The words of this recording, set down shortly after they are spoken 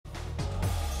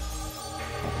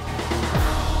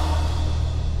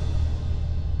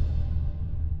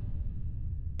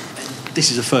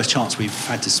this is the first chance we've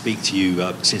had to speak to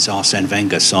you since Arsene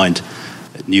Wenger signed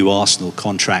a new Arsenal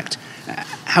contract.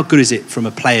 How good is it from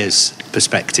a player's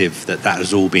perspective that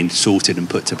has all been sorted and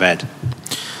put to bed?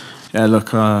 Yeah,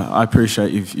 look, I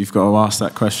appreciate you've got to ask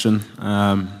that question.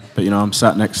 But, I'm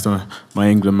sat next to my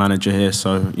England manager here,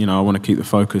 so, I want to keep the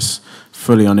focus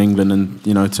fully on England, and,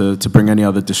 to bring any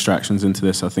other distractions into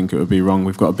this, I think it would be wrong.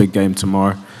 We've got a big game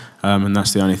tomorrow, and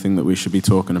that's the only thing that we should be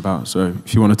talking about. So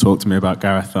if you want to talk to me about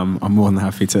Gareth, I'm more than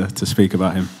happy to speak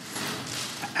about him.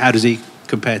 How does he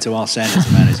compare to Arsene as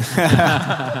a manager?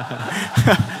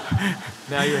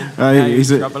 Now you're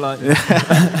in trouble, aren't you?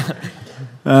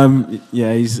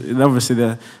 He's obviously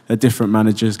they're different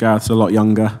managers. Gareth's a lot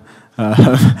younger.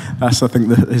 That's, I think,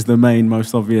 is the main,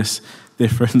 most obvious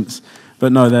difference.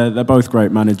 But no, they're both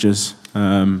great managers.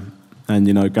 And,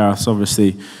 Gareth's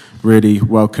obviously really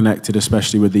well connected,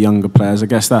 especially with the younger players. I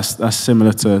guess that's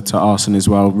similar to Arsene as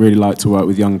well. Really like to work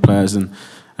with young players, and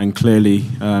clearly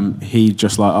he,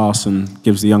 just like Arsene,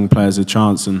 gives the young players a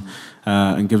chance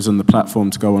and gives them the platform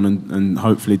to go on and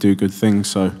hopefully do good things.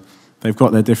 So they've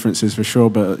got their differences for sure,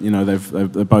 but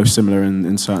they're both similar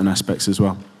in certain aspects as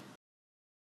well.